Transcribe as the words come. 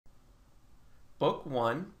Book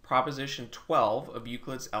 1, Proposition 12 of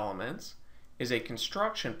Euclid's Elements is a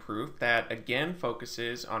construction proof that again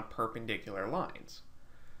focuses on perpendicular lines.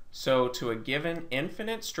 So to a given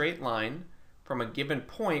infinite straight line from a given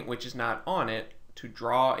point which is not on it, to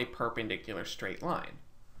draw a perpendicular straight line.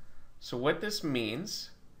 So what this means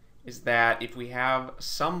is that if we have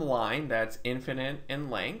some line that's infinite in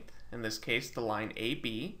length, in this case the line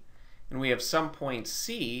AB, and we have some point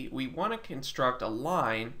C, we want to construct a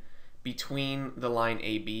line between the line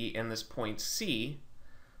AB and this point C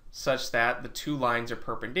such that the two lines are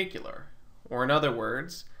perpendicular. Or in other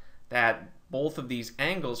words, that both of these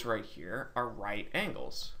angles right here are right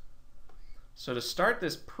angles. So to start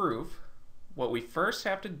this proof, what we first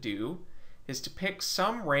have to do is to pick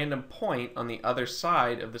some random point on the other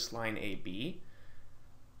side of this line AB,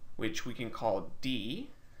 which we can call D,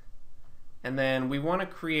 and then we want to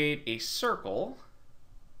create a circle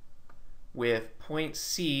with point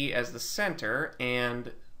C as the center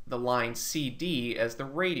and the line CD as the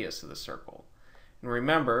radius of the circle. And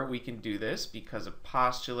remember, we can do this because of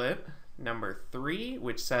postulate number 3,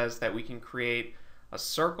 which says that we can create a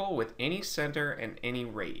circle with any center and any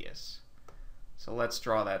radius. So let's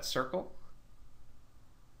draw that circle.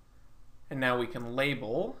 And now we can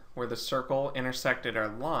label where the circle intersected our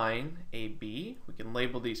line AB. We can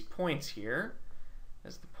label these points here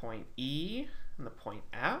as the point E and the point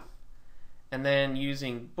F. And then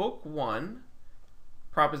using Book 1,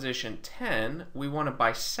 Proposition 10, we want to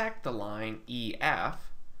bisect the line EF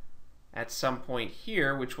at some point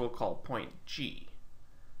here, which we'll call point G.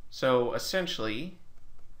 So essentially,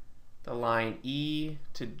 the line E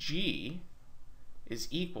to G is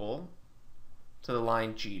equal to the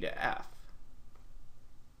line G to F.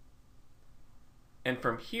 And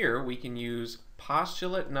from here, we can use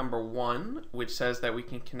postulate number 1, which says that we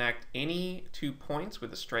can connect any two points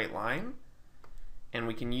with a straight line. And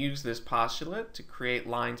we can use this postulate to create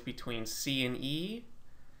lines between C and E,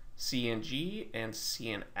 C and G, and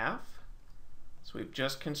C and F. So we've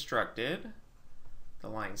just constructed the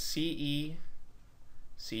line CE,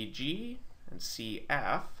 CG, and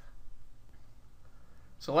CF.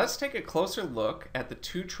 So let's take a closer look at the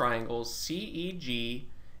two triangles CEG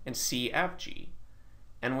and CFG.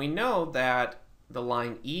 And we know that the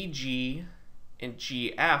line EG and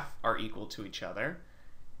GF are equal to each other.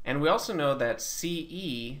 And we also know that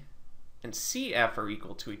CE and CF are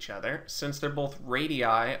equal to each other since they're both radii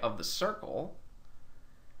of the circle.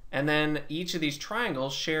 And then each of these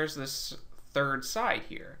triangles shares this third side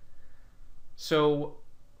here. So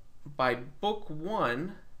by Book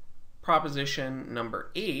 1, Proposition number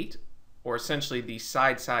 8, or essentially the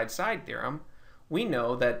side-side-side theorem, we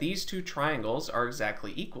know that these two triangles are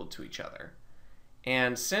exactly equal to each other.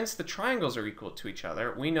 And since the triangles are equal to each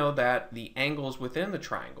other, we know that the angles within the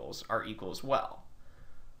triangles are equal as well.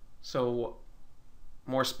 So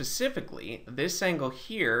more specifically, this angle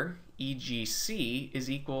here, EGC,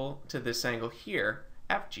 is equal to this angle here,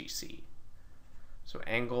 FGC. So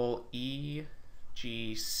angle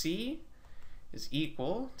EGC is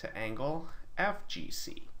equal to angle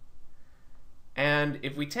FGC. And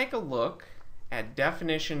if we take a look at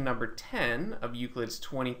definition number 10 of Euclid's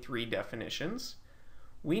 23 definitions,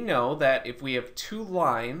 we know that if we have two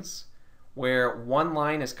lines where one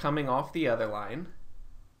line is coming off the other line,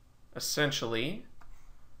 essentially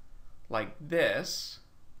like this,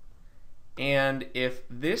 and if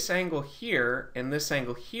this angle here and this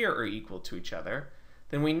angle here are equal to each other,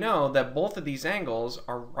 then we know that both of these angles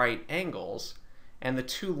are right angles and the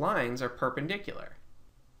two lines are perpendicular.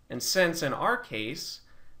 And since in our case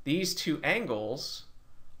these two angles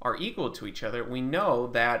are equal to each other, we know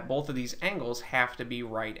that both of these angles have to be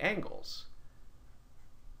right angles.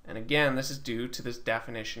 And again, this is due to this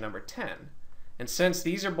definition number 10. And since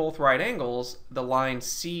these are both right angles, the lines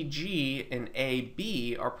CG and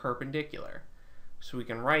AB are perpendicular. So we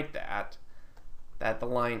can write that the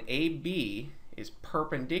line AB is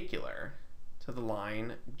perpendicular to the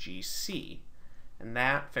line GC. And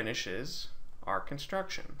that finishes our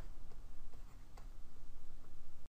construction.